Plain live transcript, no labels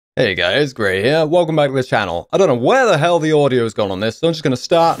Hey guys, Gray here. Welcome back to the channel. I don't know where the hell the audio's gone on this, so I'm just going to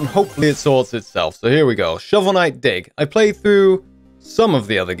start and hopefully it sorts itself. So here we go. Shovel Knight Dig. I played through some of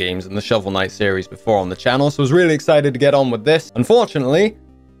the other games in the Shovel Knight series before on the channel, so I was really excited to get on with this. Unfortunately,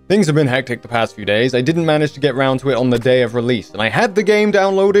 things have been hectic the past few days. I didn't manage to get round to it on the day of release, and I had the game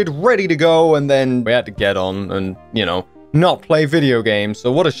downloaded, ready to go, and then we had to get on and, you know, not play video games,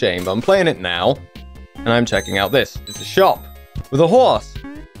 so what a shame. But I'm playing it now, and I'm checking out this. It's a shop with a horse.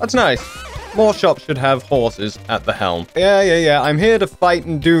 That's nice. More shops should have horses at the helm. Yeah. I'm here to fight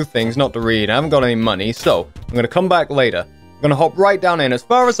and do things, not to read. I haven't got any money, so I'm going to come back later. I'm going to hop right down in. As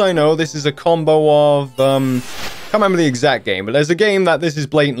far as I know, this is a combo of, can't remember the exact game, but there's a game that this is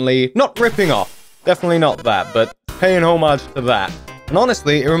blatantly not ripping off. Definitely not that, but paying homage to that. And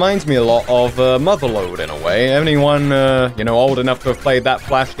honestly, it reminds me a lot of Motherload in a way. Anyone, you know, old enough to have played that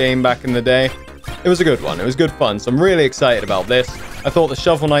Flash game back in the day? It was a good one. It was good fun, so I'm really excited about this. I thought the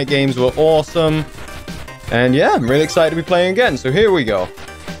Shovel Knight games were awesome. And yeah, I'm really excited to be playing again, so here we go.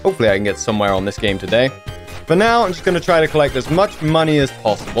 Hopefully I can get somewhere on this game today. For now, I'm just going to try to collect as much money as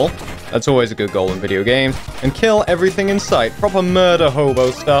possible. That's always a good goal in video games. And kill everything in sight. Proper murder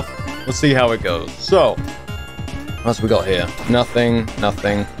hobo stuff. We'll see how it goes. So, what else we got here? Nothing.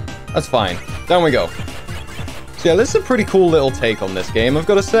 That's fine. Down we go. So yeah, this is a pretty cool little take on this game, I've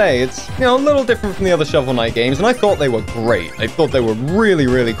got to say. It's, you know, a little different from the other Shovel Knight games, and I thought they were great. I thought they were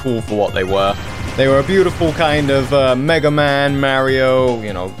really cool for what they were. They were a beautiful kind of Mega Man, Mario,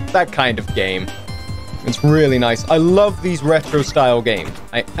 you know, that kind of game. It's really nice. I love these retro-style games.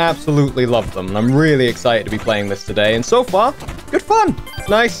 I absolutely love them, and I'm really excited to be playing this today. And so far, good fun. It's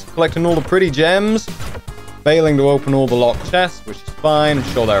nice, collecting all the pretty gems. Failing to open all the locked chests, which is fine. I'm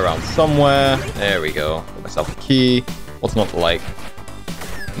sure they're around somewhere. There we go. Got myself a key. What's not to like?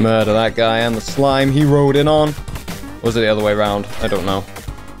 Murder that guy and the slime he rode in on. Or was it the other way around? I don't know.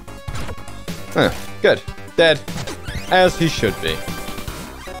 Good. Dead. As he should be.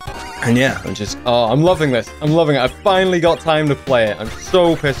 And yeah, I'm loving this. I'm loving it. I finally got time to play it. I'm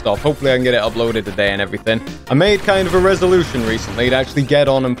so pissed off. Hopefully I can get it uploaded today and everything. I made kind of a resolution recently to actually get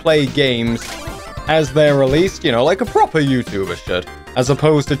on and play games as they're released, you know, like a proper YouTuber should, as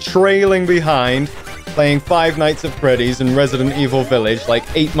opposed to trailing behind, playing Five Nights at Freddy's and Resident Evil Village like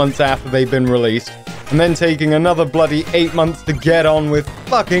 8 months after they've been released, and then taking another bloody 8 months to get on with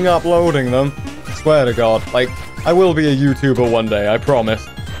fucking uploading them. I swear to God, like, I will be a YouTuber one day, I promise.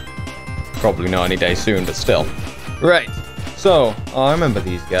 Probably not any day soon, but still. Right, so, I remember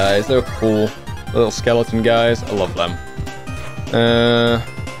these guys, they're cool. Little skeleton guys, I love them.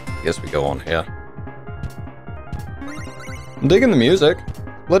 I guess we go on here. I'm digging the music.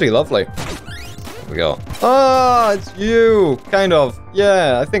 Bloody lovely. Here we go. Ah, it's you! Kind of.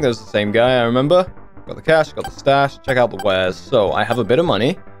 Yeah, I think that's the same guy, I remember. Got the cash, got the stash. Check out the wares. So, I have a bit of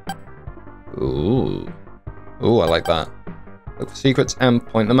money. Ooh. Ooh, I like that. Look for secrets and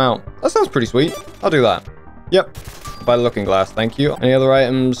point them out. That sounds pretty sweet. I'll do that. Yep. Buy the looking glass, thank you. Any other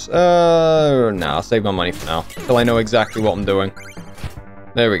items? Nah, I'll save my money for now. Until I know exactly what I'm doing.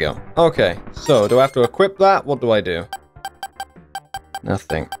 There we go. Okay, so do I have to equip that? What do I do?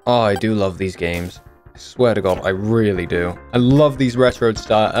 Nothing. Oh, I do love these games. I swear to God, I really do. I love these retro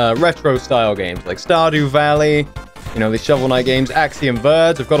style games, like Stardew Valley, you know, these Shovel Knight games, Axiom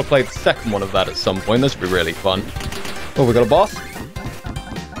Verge. I've got to play the second one of that at some point. This should be really fun. Oh, we got a boss?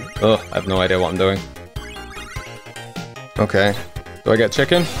 Ugh, I have no idea what I'm doing. Okay. Do I get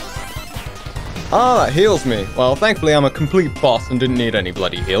chicken? Ah, that heals me. Well, thankfully I'm a complete boss and didn't need any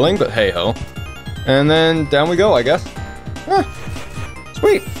bloody healing, but hey-ho. And then down we go, I guess.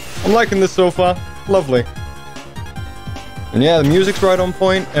 Sweet. I'm liking this so far. Lovely. And yeah, the music's right on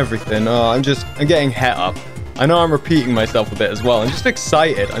point. Everything. Oh, I'm getting het up. I know I'm repeating myself a bit as well. I'm just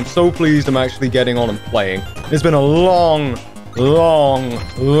excited. I'm so pleased I'm actually getting on and playing. It's been a long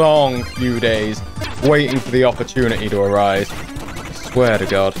few days waiting for the opportunity to arise. I swear to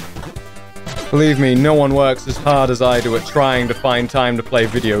God. Believe me, no one works as hard as I do at trying to find time to play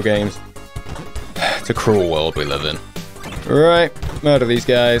video games. It's a cruel world we live in. Right, murder these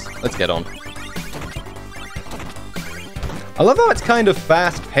guys. Let's get on. I love how it's kind of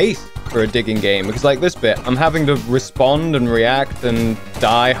fast-paced for a digging game, because like this bit, I'm having to respond and react and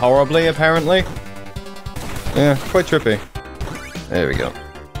die horribly, apparently. Yeah, quite trippy. There we go.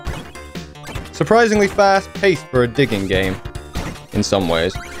 Surprisingly fast-paced for a digging game, in some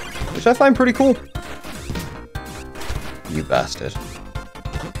ways, which I find pretty cool. You bastard.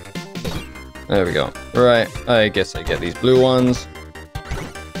 There we go. Right, I guess I get these blue ones.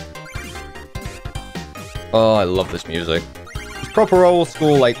 Oh, I love this music. It's proper old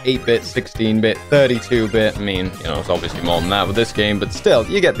school, like 8-bit, 16-bit, 32-bit. I mean, you know, it's obviously more than that with this game, but still,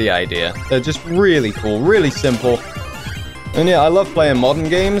 you get the idea. They're just really cool, really simple. And yeah, I love playing modern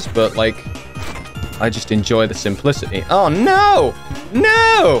games, but like, I just enjoy the simplicity. Oh no!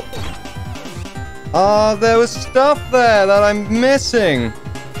 No! Oh, there was stuff there that I'm missing.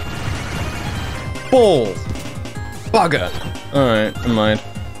 Balls. Bugger. Alright, never mind.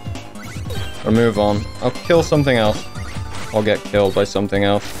 I'll move on. I'll kill something else. I'll get killed by something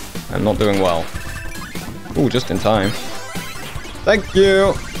else. I'm not doing well. Ooh, just in time. Thank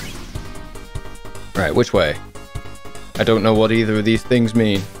you! Right, which way? I don't know what either of these things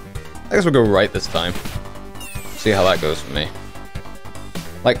mean. I guess we'll go right this time. See how that goes for me.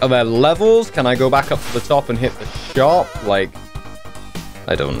 Like, are there levels? Can I go back up to the top and hit the shop? Like,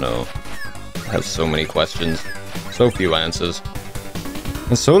 I don't know. I have so many questions. So few answers.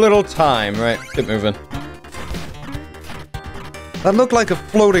 And so little time. Right, keep moving. That looked like a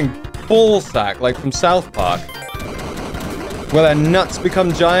floating ball sack, like from South Park. Where their nuts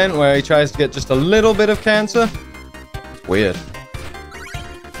become giant, where he tries to get just a little bit of cancer. It's weird.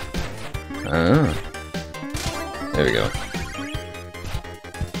 Ah. There we go.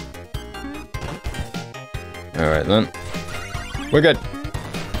 Alright then. We're good.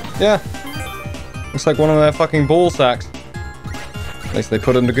 Yeah. Looks like one of their fucking ball sacks. At least they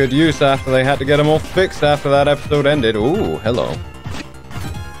put them to good use after they had to get them all fixed after that episode ended. Ooh, hello.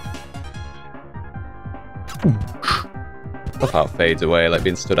 Love how it fades away, like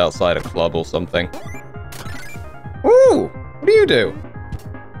being stood outside a club or something. Ooh! What do you do?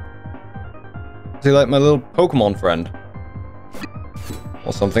 Is he like my little Pokemon friend?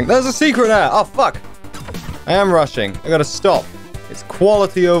 Or something. There's a secret there! Oh, fuck! I am rushing. I gotta stop. It's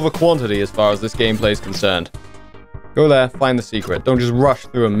quality over quantity as far as this gameplay is concerned. Go there, find the secret. Don't just rush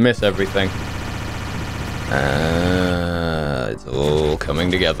through and miss everything. It's all coming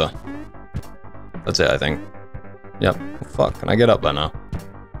together. That's it, I think. Yep. Oh, fuck, can I get up there now?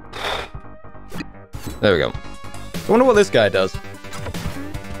 There we go. I wonder what this guy does.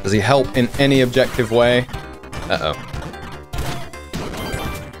 Does he help in any objective way? Uh-oh.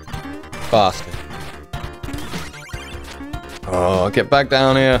 Bastard. Oh, get back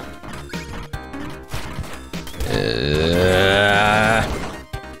down here.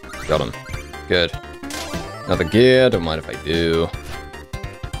 Got him. Good. Another gear, don't mind if I do.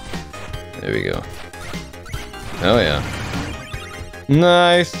 There we go. Oh yeah.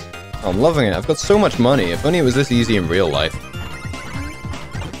 Nice. Oh, I'm loving it. I've got so much money. If only it was this easy in real life.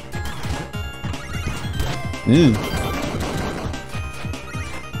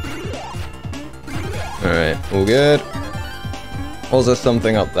 Alright, all good. Was there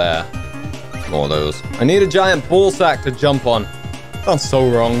something up there? More of those. I need a giant ball sack to jump on. Sounds so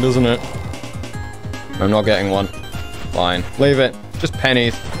wrong, doesn't it? I'm not getting one. Fine. Leave it. Just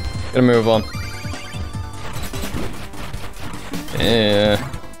pennies. Gotta move on.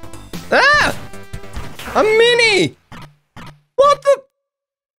 Yeah. Ah! A mini! What the?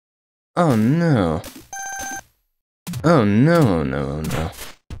 Oh no. Oh no, no, no.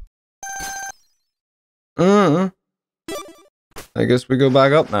 I guess we go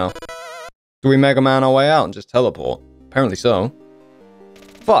back up now. Do we Mega Man our way out and just teleport? Apparently so.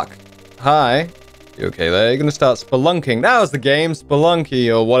 Fuck. Hi. You okay there? You're gonna start spelunking. That was the game, Spelunky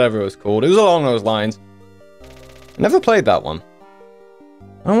or whatever it was called. It was along those lines. I never played that one.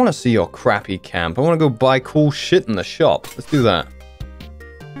 I don't want to see your crappy camp. I want to go buy cool shit in the shop. Let's do that.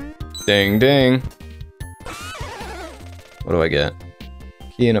 Ding, ding. What do I get?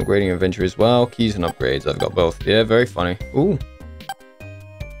 Key and upgrading inventory as well. Keys and upgrades. I've got both. Yeah, very funny. Ooh.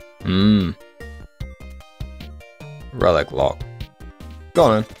 Relic lock. Go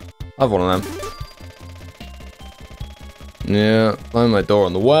on then. I have one of them. Yeah, find my door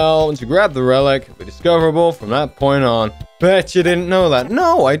on the well. Once you grab the relic, it'll be discoverable from that point on. Bet you didn't know that.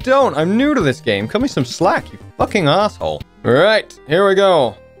 No, I don't. I'm new to this game. Cut me some slack, you fucking asshole. Alright, here we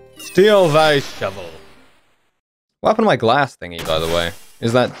go. Steal thy shovel. What happened to my glass thingy, by the way?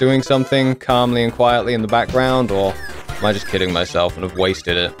 Is that doing something calmly and quietly in the background, or am I just kidding myself and have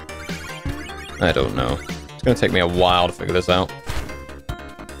wasted it? I don't know. It's gonna take me a while to figure this out.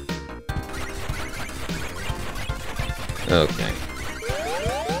 Okay.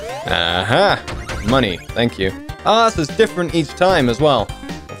 Aha! Money, thank you. Ah, this is different each time as well.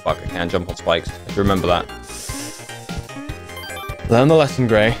 Oh fuck, I can't jump on spikes. I have to remember that. Learn the lesson,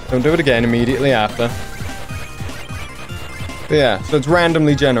 Gray. Don't do it again immediately after. But yeah, so it's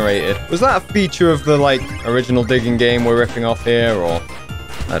randomly generated. Was that a feature of the, like, original digging game we're ripping off here, or...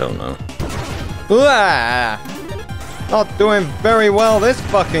 I don't know. Ah! Not doing very well this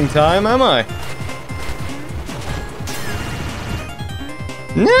fucking time, am I?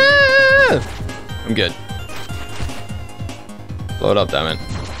 No! I'm good. Blow it up, damn it.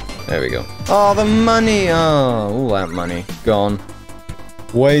 There we go. Oh, the money! Oh, all that money. Gone.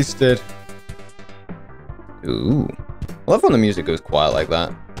 Wasted. Ooh. I love when the music goes quiet like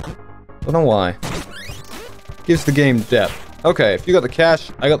that. Don't know why. Gives the game depth. Okay, if you got the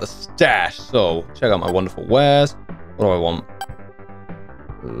cash, I got the stash. So, check out my wonderful wares. What do I want?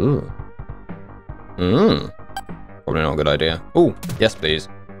 Ooh. Probably not a good idea. Ooh, yes please.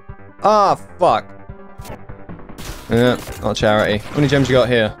 Ah, fuck. Yeah, not charity. How many gems you got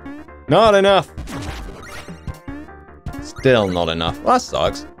here? Not enough. Still not enough. Well, that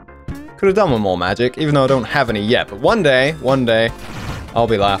sucks. Could have done with more magic, even though I don't have any yet. But one day, I'll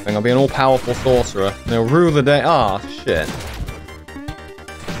be laughing. I'll be an all-powerful sorcerer. And they'll rule the day. Ah, shit.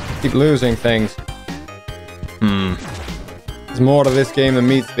 Keep losing things. There's more to this game than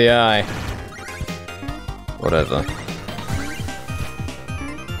meets the eye. Whatever.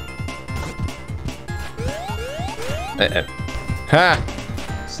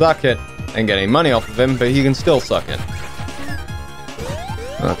 Ha! Suck it. Ain't getting money off of him, but he can still suck it.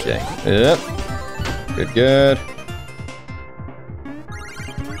 Okay. Yep. Good, good.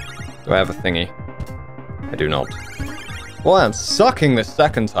 Do I have a thingy? I do not. Well, I'm sucking the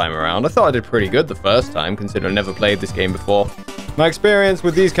second time around. I thought I did pretty good the first time, considering I never played this game before. My experience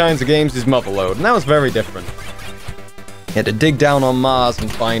with these kinds of games is Motherload, and that was very different. You had to dig down on Mars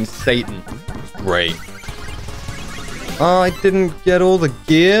and find Satan. It was great. Oh, I didn't get all the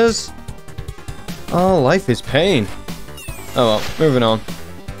gears? Oh, life is pain. Oh well, moving on.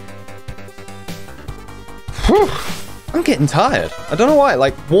 Whew. I'm getting tired. I don't know why,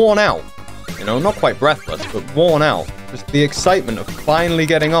 like, worn out. You know, not quite breathless, but worn out. Just the excitement of finally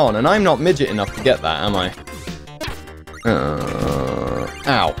getting on, and I'm not midget enough to get that, am I?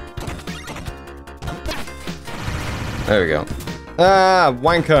 Ow. There we go. Ah,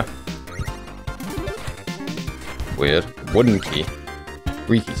 wanker. Weird. Wooden key.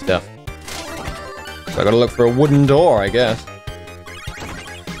 Freaky stuff. So I gotta look for a wooden door, I guess.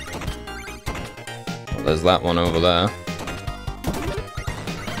 Well, there's that one over there.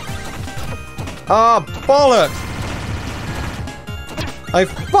 Ah, bollocks! I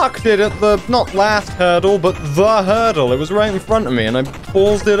fucked it at the, not last hurdle, but the hurdle. It was right in front of me and I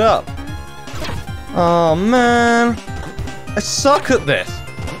ballsed it up. Oh, man. I suck at this.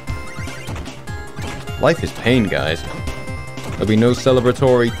 Life is pain, guys. There'll be no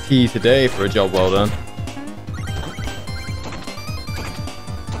celebratory tea today for a job well done.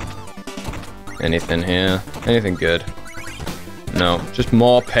 Anything here? Anything good? No, just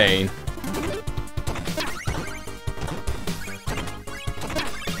more pain.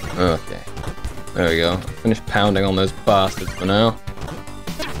 Okay. There we go. Finish pounding on those bastards for now.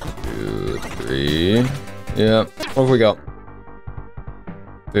 2, 3. Yeah. What have we got?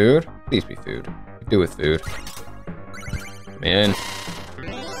 Food? Please be food. Do with food. Man.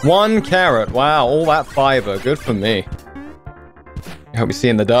 1 carrot. Wow, all that fiber. Good for me. I help me see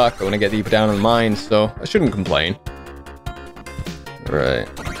in the dark when I get deeper down in the mine, so I shouldn't complain. Right.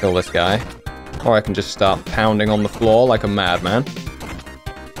 Kill this guy. Or I can just start pounding on the floor like a madman.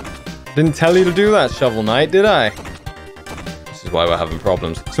 Didn't tell you to do that, Shovel Knight, did I? This is why we're having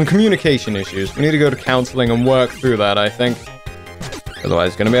problems. Some communication issues. We need to go to counseling and work through that, I think. Otherwise,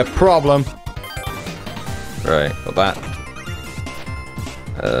 it's going to be a problem. Right, got that.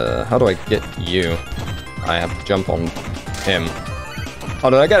 How do I get you? I have to jump on him. Oh,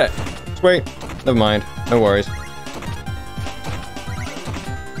 did I get it? Sweet. Never mind. No worries.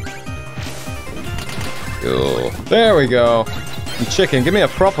 Cool. There we go. Chicken, give me a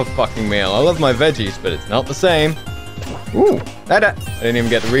proper fucking meal. I love my veggies, but it's not the same. Ooh, I didn't even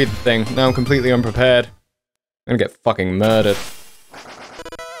get to read the thing. Now I'm completely unprepared. I'm gonna get fucking murdered.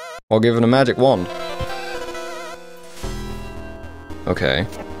 While given a magic wand. Okay.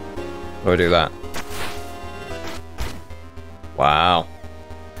 How do I do that? Wow.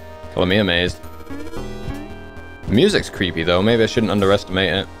 Color me amazed. The music's creepy though. Maybe I shouldn't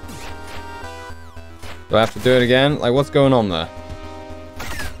underestimate it. Do I have to do it again? Like, what's going on there?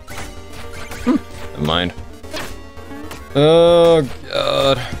 Never mind. Oh,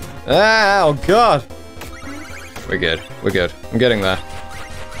 God. Ah, oh, God. We're good. We're good. I'm getting there.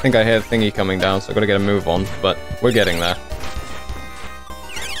 I think I hear the thingy coming down, so I've got to get a move on, but we're getting there.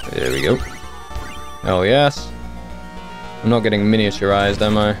 There we go. Hell yes. I'm not getting miniaturized,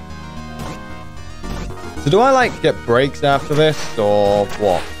 am I? So do I, like, get breaks after this, or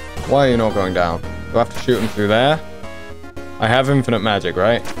what? Why are you not going down? Do I have to shoot him through there? I have infinite magic,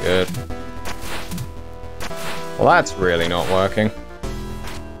 right? Good. Well, that's really not working.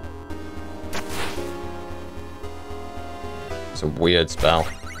 That's a weird spell.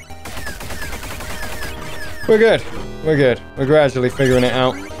 We're good. We're good. We're gradually figuring it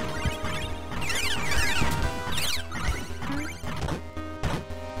out.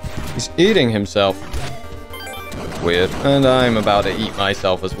 He's eating himself. That's weird. And I'm about to eat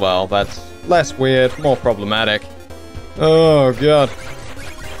myself as well. That's less weird, more problematic. Oh, God.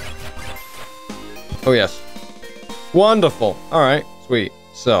 Oh, yes. Wonderful. All right, sweet.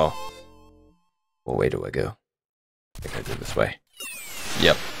 So, what way do I go? I think I did this way.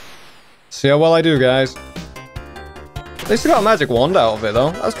 Yep. See how well I do, guys. At least I got a magic wand out of it,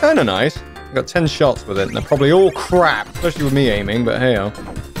 though. That's kind of nice. I got 10 shots with it, and they're probably all crap, especially with me aiming, but hey-oh.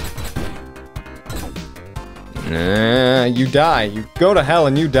 Nah, you die. You go to hell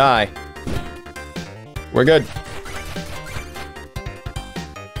and you die. We're good.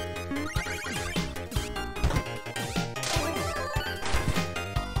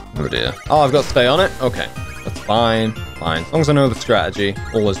 Oh dear. Oh, I've got to stay on it? Okay. That's fine. Fine. As long as I know the strategy,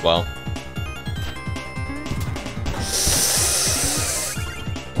 all is well.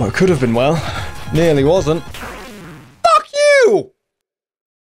 Well, it could have been well. Nearly wasn't. Fuck you!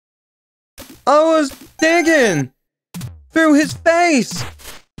 I was digging through his face.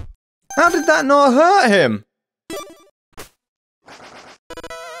 How did that not hurt him?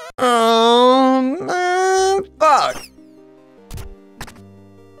 Oh, man. Fuck.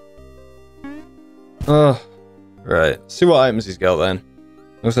 Ugh. Right. See what items he's got then.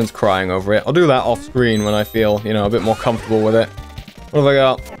 No sense crying over it. I'll do that off screen when I feel, you know, a bit more comfortable with it. What have I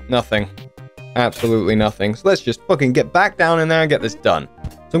got? Nothing. Absolutely nothing. So let's just fucking get back down in there and get this done.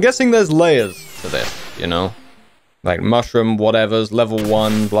 So I'm guessing there's layers to this, you know? Like mushroom whatevers, level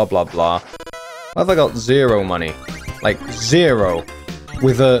 1, blah, blah, blah. Why have I got 0 money? Like 0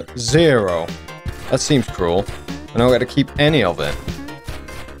 with a 0. That seems cruel. I don't get to keep any of it.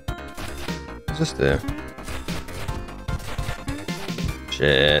 What's this do?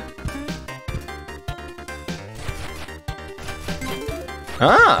 Shit.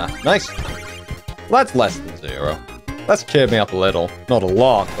 Ah, nice. Well, that's less than 0. That's cheered me up a little. Not a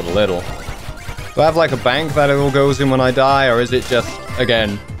lot, but a little. Do I have like a bank that it all goes in when I die, or is it just,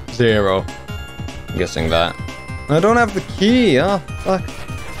 again, 0? I'm guessing that. I don't have the key. Oh, fuck.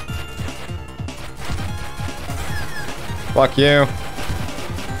 Fuck you.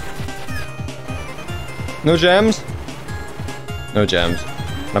 No gems? No gems.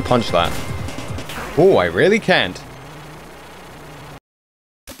 Can I punch that? Oh, I really can't.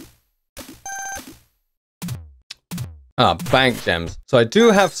 Ah, bank gems. So I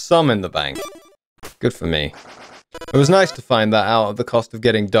do have some in the bank. Good for me. It was nice to find that out at the cost of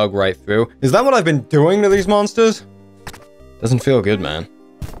getting dug right through. Is that what I've been doing to these monsters? Doesn't feel good, man.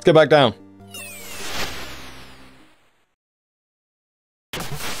 Let's get back down.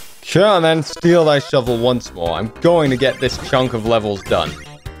 Sure, and then steal thy shovel once more. I'm going to get this chunk of levels done.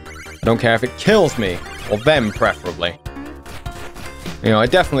 I don't care if it kills me, or them preferably. You know, I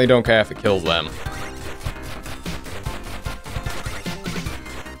definitely don't care if it kills them.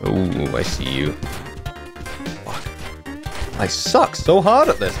 Ooh, I see you. Fuck. I suck so hard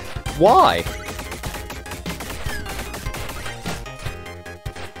at this. Why?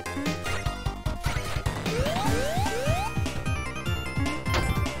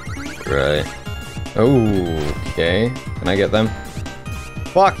 Right. Okay. Can I get them?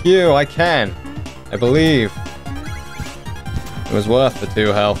 Fuck you, I can. I believe. It was worth the 2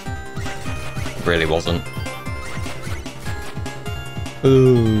 health. It really wasn't.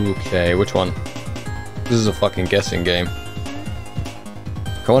 Okay, which one? This is a fucking guessing game.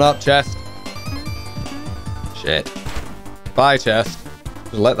 Coming up, chest. Shit. Bye, chest.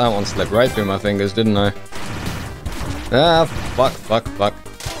 Just let that one slip right through my fingers, didn't I? Ah, fuck, fuck, fuck.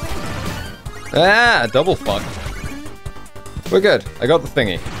 Ah, double fuck. We're good. I got the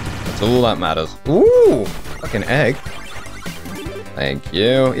thingy. That's all that matters. Ooh, fucking egg. Thank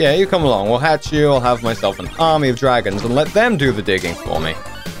you. Yeah, you come along. We'll hatch you. I'll have myself an army of dragons and let them do the digging for me.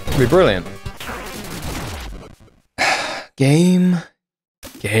 It'll be brilliant. Game.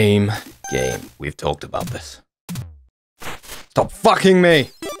 Game. Game. We've talked about this. Stop fucking me!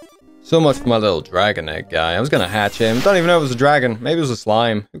 So much for my little dragon egg guy. I was gonna hatch him. Don't even know if it was a dragon. Maybe it was a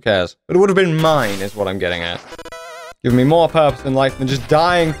slime. Who cares? But it would have been mine, is what I'm getting at. Give me more purpose in life than just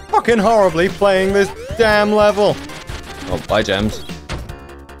dying fucking horribly playing this damn level. Oh, bye, gems.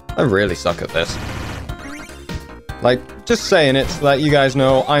 I really suck at this. Like, just saying it so that you guys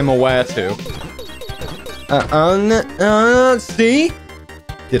know I'm aware too. See?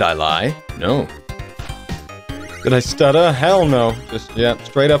 Did I lie? No. Did I stutter? Hell no. Just, yeah,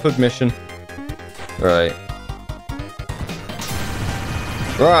 straight up admission. Right.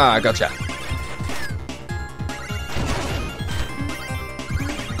 Ah, gotcha.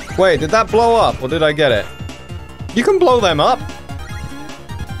 Wait, did that blow up or did I get it? You can blow them up.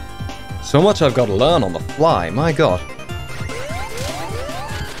 So much I've got to learn on the fly. My God.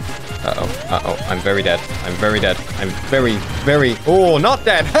 Uh-oh. Uh-oh. I'm very dead. I'm very dead. I'm very... Oh, not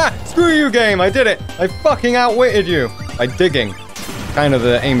dead. Ha! Screw you, game. I did it. I fucking outwitted you by digging. Kind of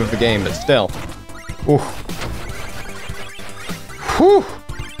the aim of the game, but still. Ooh. Whew.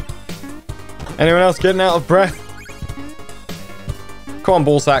 Anyone else getting out of breath? Come on,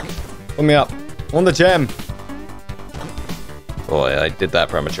 ballsack. Pull me up. I want the gem. Boy, I did that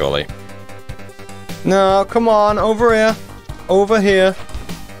prematurely. No, come on. Over here. Over here.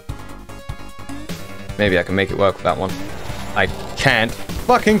 Maybe I can make it work with that one. I can't.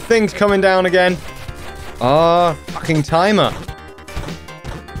 Fucking thing's coming down again. Ah, fucking timer.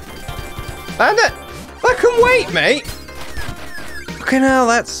 And that can wait, mate. Fucking hell,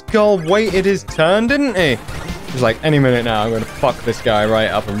 that skull waited his turn, didn't he? He's like, any minute now, I'm going to fuck this guy right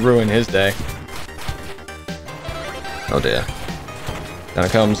up and ruin his day. Oh dear. Down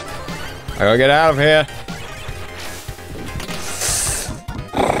it comes. I gotta get out of here.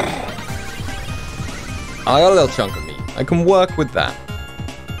 I got a little chunk of meat. I can work with that.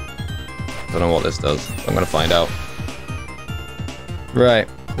 Don't know what this does. I'm gonna find out. Right.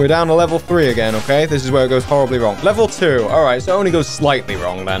 We're down to level 3 again, okay? This is where it goes horribly wrong. Level 2. Alright, so it only goes slightly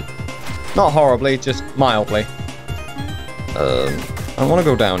wrong then. Not horribly, just mildly. I don't want to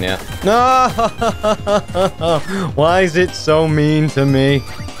go down yet. No! Why is it so mean to me?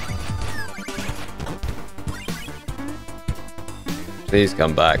 Please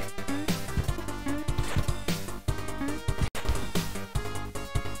come back.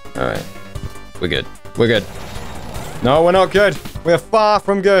 Alright. We're good. We're good. No, we're not good. We're far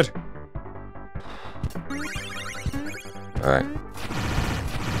from good. Alright.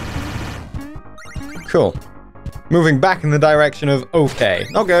 Cool. Moving back in the direction of okay.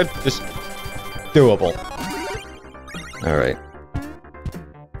 Not good, just doable. Alright.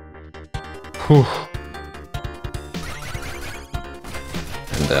 Whew.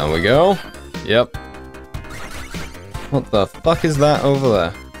 And down we go. Yep. What the fuck is that over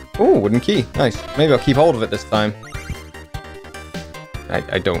there? Oh, wooden key. Nice. Maybe I'll keep hold of it this time.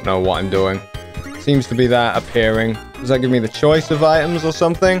 I don't know what I'm doing. Seems to be that appearing. Does that give me the choice of items or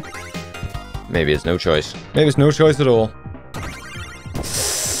something? Maybe it's no choice. Maybe it's no choice at all.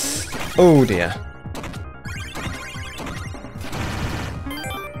 Oh dear.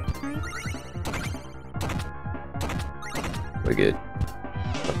 We're good.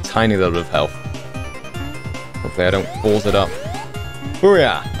 A tiny little bit of health. Hopefully I don't balls it up.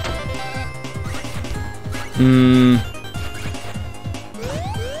 Booyah!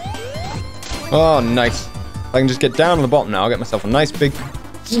 Oh, nice. If I can just get down to the bottom now, I'll get myself a nice big...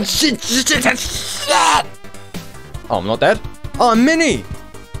 Oh, I'm not dead? Oh, a mini!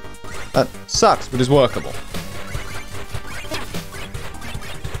 That sucks, but is workable.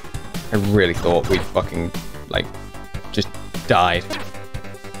 I really thought we'd fucking, like, just died.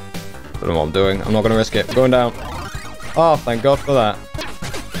 Don't know what I'm doing. I'm not gonna risk it. I'm going down. Oh, thank God for that.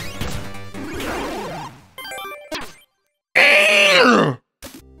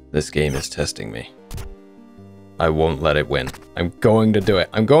 This game is testing me. I won't let it win. I'm going to do it.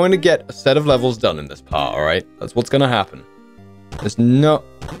 I'm going to get a set of levels done in this part, alright? That's what's gonna happen. There's no...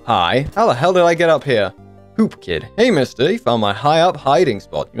 Hi. How the hell did I get up here? Hoop Kid. Hey, mister. You found my high-up hiding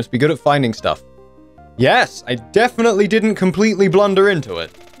spot. You must be good at finding stuff. Yes, I definitely didn't completely blunder into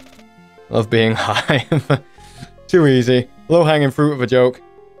it. Love being high. Too easy. Low-hanging fruit of a joke.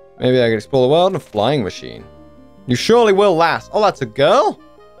 Maybe I could explore the world in a flying machine. You surely will last. Oh, that's a girl?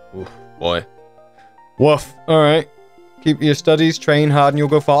 Oof, boy. Woof. Alright. Keep your studies, train hard, and you'll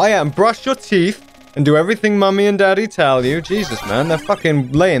go far. Oh, yeah, and brush your teeth, and do everything Mummy and Daddy tell you. Jesus, man, they're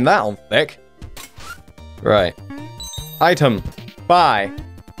fucking laying that on thick. Right. Item. Buy.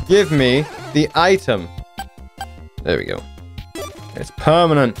 Give me the item. There we go. It's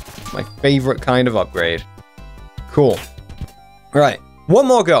permanent. My favorite kind of upgrade. Cool. Right. One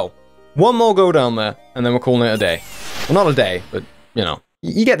more go. One more go down there, and then we're calling it a day. Well, not a day, but, you know,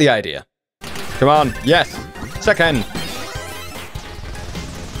 you get the idea. Come on. Yes. Second.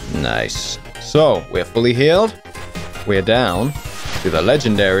 Nice. So, we're fully healed. We're down to the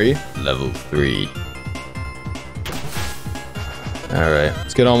legendary level 3. Alright,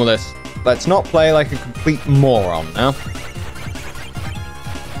 let's get on with this. Let's not play like a complete moron now.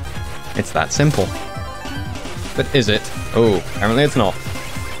 It's that simple. But is it? Oh, apparently it's not.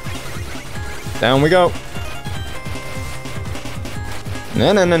 Down we go.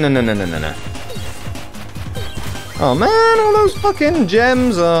 No. Oh man, all those fucking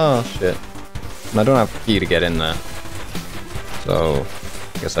gems. Oh shit. And I don't have a key to get in there. So,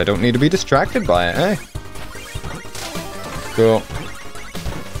 Guess I don't need to be distracted by it, eh? Cool.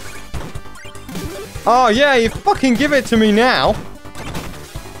 Oh, yeah, you fucking give it to me now.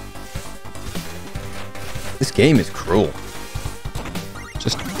 This game is cruel.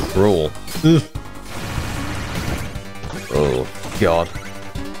 Just cruel. Ugh. Oh, God.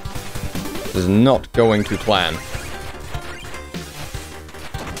 This is not going to plan.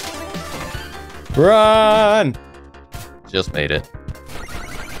 Run! Just made it.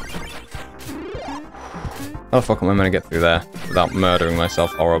 How the fuck am I going to get through there without murdering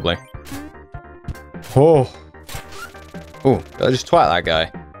myself horribly? Oh. Oh, did I just twat that guy?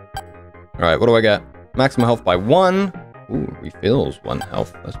 Alright, what do I get? Maximum health by 1. Ooh, refills 1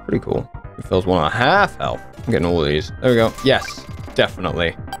 health. That's pretty cool. Refills 1.5 health. I'm getting all of these. There we go. Yes,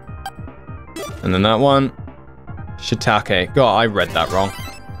 definitely. And then that one. Shiitake. God, I read that wrong.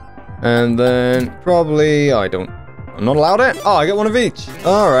 And then probably... Oh, I'm not allowed it? Oh, I get one of each.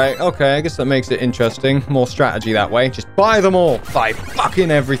 Alright, okay. I guess that makes it interesting. More strategy that way. Just buy them all. Buy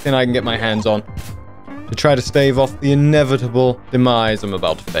fucking everything I can get my hands on. To try to stave off the inevitable demise I'm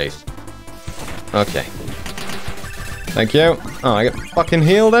about to face. Okay. Thank you. Oh, I get fucking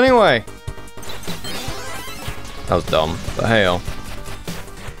healed anyway. That was dumb, but hey-oh.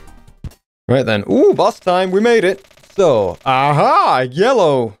 Right then. Ooh, boss time. We made it. So, aha!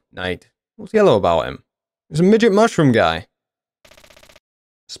 Yellow Knight. What's yellow about him? He's a midget mushroom guy.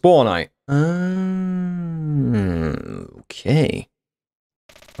 Spore Knight. Okay.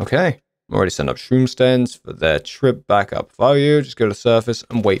 Okay. I'm already sent up shroom stands for their trip back up. If I were you, just go to the surface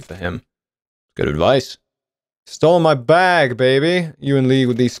and wait for him. Good advice. Stole my bag, baby. You in league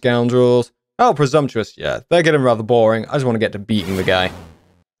with these scoundrels. Oh, presumptuous. Yeah, they're getting rather boring. I just want to get to beating the guy.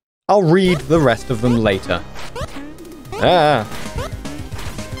 I'll read the rest of them later. Ah.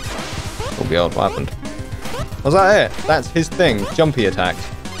 Oh god, what happened? Was that it? That's his thing. Jumpy attacks.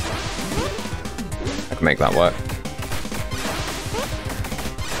 I can make that work.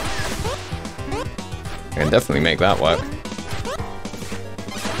 I can definitely make that work.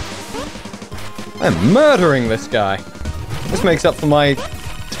 I'm murdering this guy. This makes up for my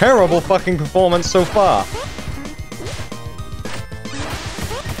terrible fucking performance so far.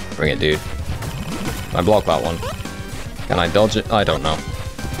 Bring it, dude. Can I block that one? Can I dodge it? I don't know.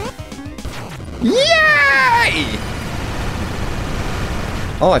 Yay!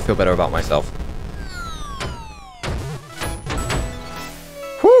 Oh, I feel better about myself.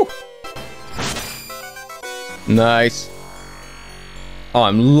 Whew! Nice. Oh,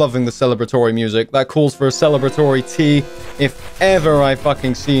 I'm loving the celebratory music. That calls for a celebratory tea, if ever I've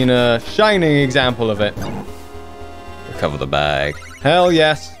fucking seen a shining example of it. Recover the bag. Hell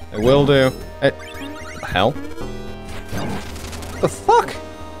yes, it will do. What the hell? What the fuck?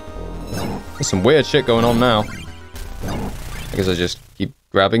 There's some weird shit going on now. I guess I just keep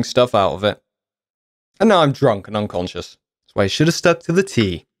grabbing stuff out of it. And now I'm drunk and unconscious. That's why I should have stuck to the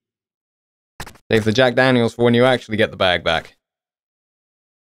tea. Save the Jack Daniels for when you actually get the bag back.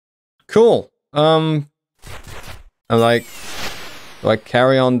 Cool. I'm like, do I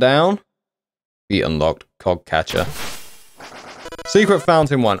carry on down? Feet unlocked. Cog catcher. Secret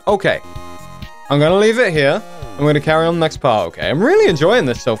fountain 1. Okay. I'm gonna leave it here. I'm gonna carry on the next part, okay? I'm really enjoying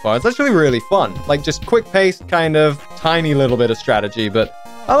this so far. It's actually really fun. Like, just quick-paced, kind of tiny little bit of strategy, but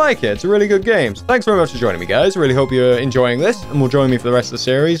I like it. It's a really good game. So thanks very much for joining me, guys. Really hope you're enjoying this, and will join me for the rest of the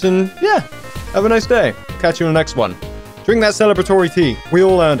series, and yeah, have a nice day. Catch you in the next one. Drink that celebratory tea. We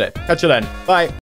all earned it. Catch you then. Bye.